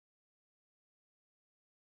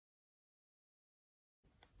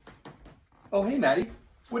Oh, hey, Maddie.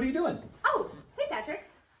 What are you doing? Oh, hey, Patrick.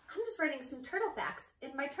 I'm just writing some turtle facts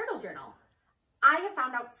in my turtle journal. I have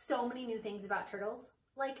found out so many new things about turtles.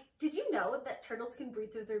 Like, did you know that turtles can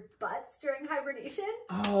breathe through their butts during hibernation?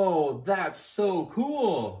 Oh, that's so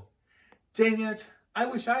cool. Dang it. I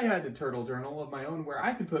wish I had a turtle journal of my own where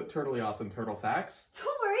I could put totally awesome turtle facts.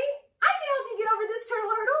 Don't worry. I can help you get over this turtle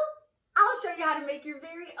hurdle. I'll show you how to make your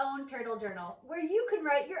very own turtle journal where you can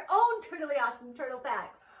write your own totally awesome turtle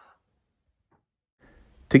facts.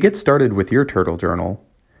 To get started with your turtle journal,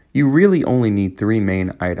 you really only need 3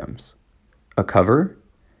 main items: a cover,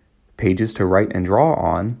 pages to write and draw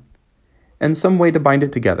on, and some way to bind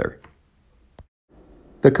it together.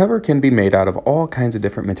 The cover can be made out of all kinds of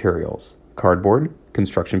different materials: cardboard,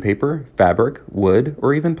 construction paper, fabric, wood,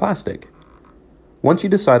 or even plastic. Once you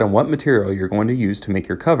decide on what material you're going to use to make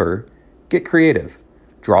your cover, get creative.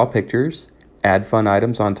 Draw pictures, add fun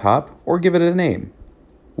items on top, or give it a name.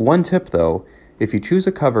 One tip though, if you choose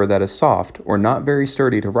a cover that is soft or not very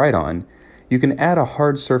sturdy to write on, you can add a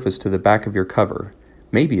hard surface to the back of your cover,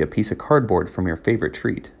 maybe a piece of cardboard from your favorite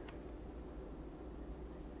treat.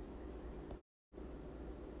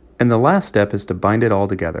 And the last step is to bind it all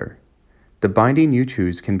together. The binding you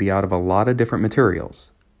choose can be out of a lot of different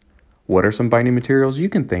materials. What are some binding materials you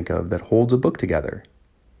can think of that holds a book together?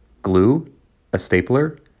 Glue, a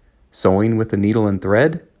stapler, sewing with a needle and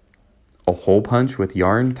thread, a hole punch with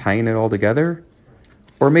yarn tying it all together,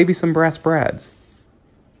 or maybe some brass brads.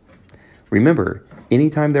 Remember,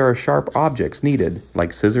 anytime there are sharp objects needed,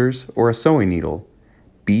 like scissors or a sewing needle,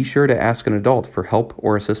 be sure to ask an adult for help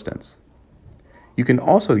or assistance. You can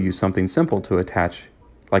also use something simple to attach,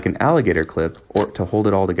 like an alligator clip, or to hold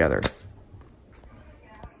it all together.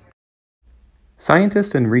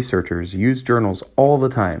 Scientists and researchers use journals all the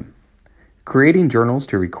time. Creating journals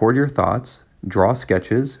to record your thoughts, draw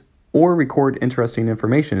sketches, or record interesting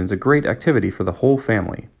information is a great activity for the whole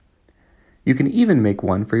family. You can even make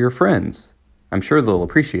one for your friends. I'm sure they'll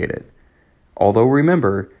appreciate it. Although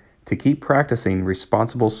remember to keep practicing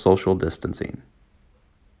responsible social distancing.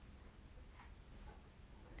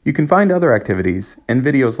 You can find other activities and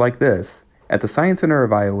videos like this at the Science Center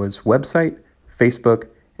of Iowa's website, Facebook,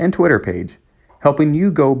 and Twitter page, helping you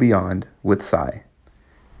go beyond with SCI.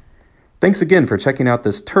 Thanks again for checking out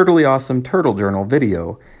this totally awesome Turtle Journal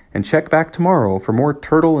video, and check back tomorrow for more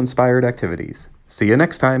turtle-inspired activities. See you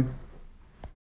next time!